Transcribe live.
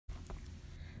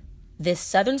This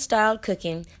Southern-style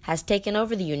cooking has taken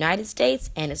over the United States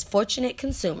and its fortunate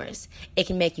consumers. It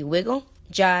can make you wiggle,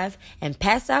 jive, and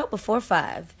pass out before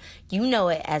 5. You know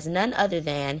it as none other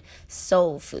than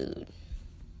soul food.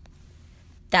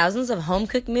 Thousands of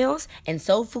home-cooked meals and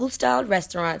soul food-styled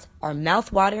restaurants are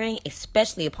mouth-watering,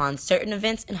 especially upon certain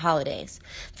events and holidays.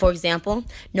 For example,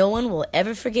 no one will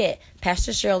ever forget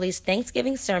Pastor Shirley's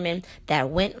Thanksgiving sermon that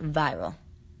went viral.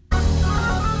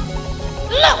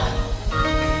 Look!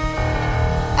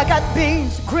 I got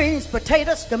beans, greens,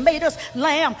 potatoes, tomatoes,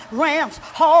 lamb, rams,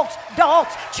 hogs,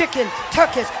 dogs, chicken,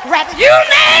 turkeys, rabbits, you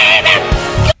name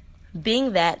it!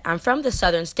 Being that I'm from the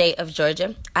southern state of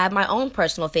Georgia, I have my own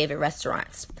personal favorite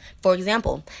restaurants. For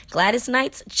example, Gladys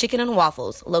Knight's Chicken and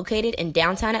Waffles, located in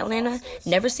downtown Atlanta,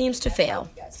 never seems to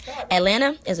fail.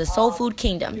 Atlanta is a soul food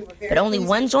kingdom, but only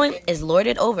one joint is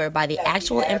lorded over by the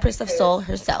actual Empress of Soul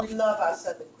herself. We love our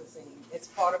southern cuisine. It's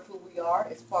part of who we are.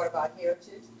 It's part of our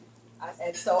heritage.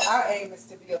 And so our aim is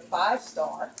to be a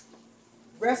 5-star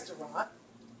restaurant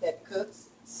that cooks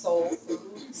soul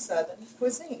food, southern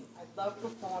cuisine. I love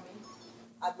performing.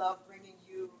 I love bringing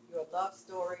you your love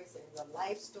stories and your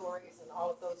life stories and all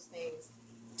of those things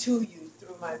to you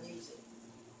through my music.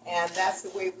 And that's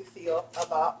the way we feel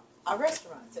about our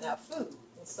restaurants and our food.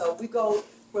 And so we go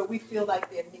where we feel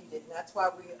like they're needed. And that's why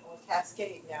we're on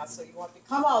Cascade now. So you want to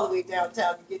come all the way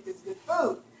downtown to get this good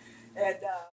food. And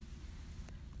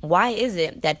why is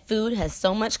it that food has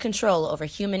so much control over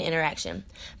human interaction?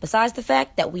 Besides the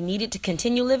fact that we need it to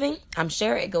continue living, I'm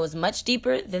sure it goes much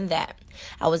deeper than that.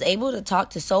 I was able to talk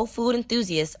to soul food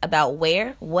enthusiasts about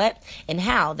where, what, and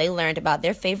how they learned about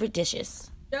their favorite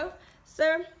dishes. Joe,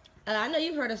 sir, I know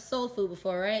you've heard of soul food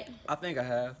before, right? I think I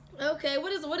have. Okay,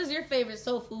 what is your favorite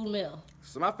soul food meal?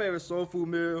 So my favorite soul food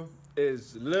meal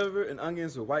is liver and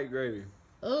onions with white gravy.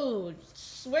 Oh,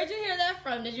 where'd you hear that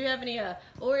from? Did you have any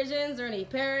origins or any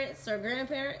parents or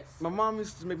grandparents? My mom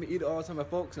used to make me eat it all the time at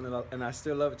folks, and I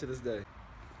still love it to this day.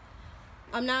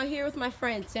 I'm now here with my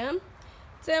friend Tim.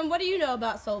 Tim, what do you know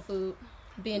about soul food,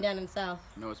 being down in the South?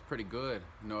 I know it's pretty good.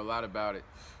 I know a lot about it.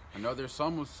 I know there's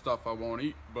some stuff I won't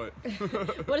eat, but...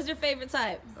 What is your favorite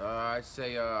type? I'd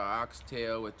say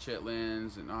oxtail with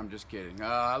chitlins, and no, I'm just kidding.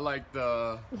 I like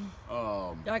the...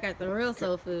 Y'all got the real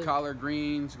soul food. Collard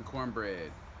greens and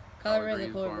cornbread. Collard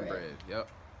greens and cornbread. Yep.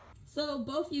 So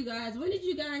both you guys, when did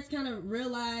you guys kind of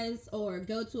realize or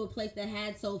go to a place that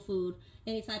had soul food?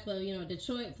 Any type of,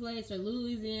 Detroit place or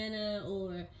Louisiana,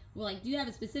 or, well, like, do you have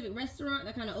a specific restaurant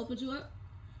that kind of opened you up?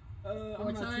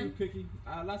 I'm not too picky.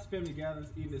 Lots of family gatherings,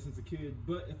 eating it since a kid.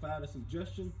 But if I had a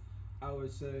suggestion, I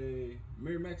would say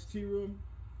Mary Mac's Tea Room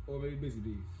or maybe Busy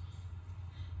Bees.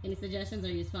 Any suggestions, or are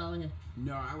you just following him?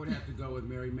 No, I would have to go with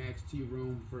Mary Mac's Tea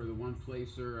Room for the one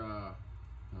placer,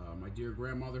 my dear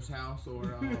grandmother's house, or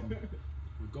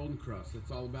Golden Crust.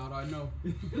 That's all about I know.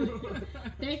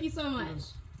 Thank you so much.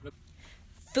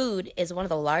 Food is one of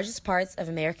the largest parts of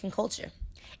American culture.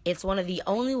 It's one of the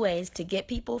only ways to get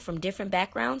people from different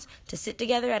backgrounds to sit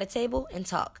together at a table and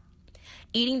talk.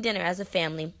 Eating dinner as a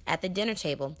family at the dinner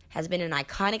table has been an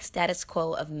iconic status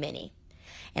quo of many.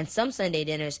 And some Sunday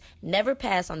dinners never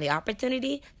pass on the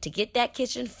opportunity to get that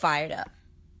kitchen fired up.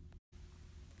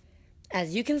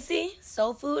 As you can see,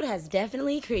 soul food has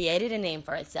definitely created a name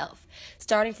for itself.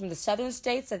 Starting from the southern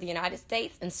states of the United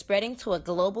States and spreading to a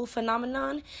global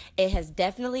phenomenon, it has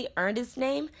definitely earned its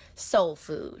name, soul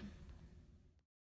food.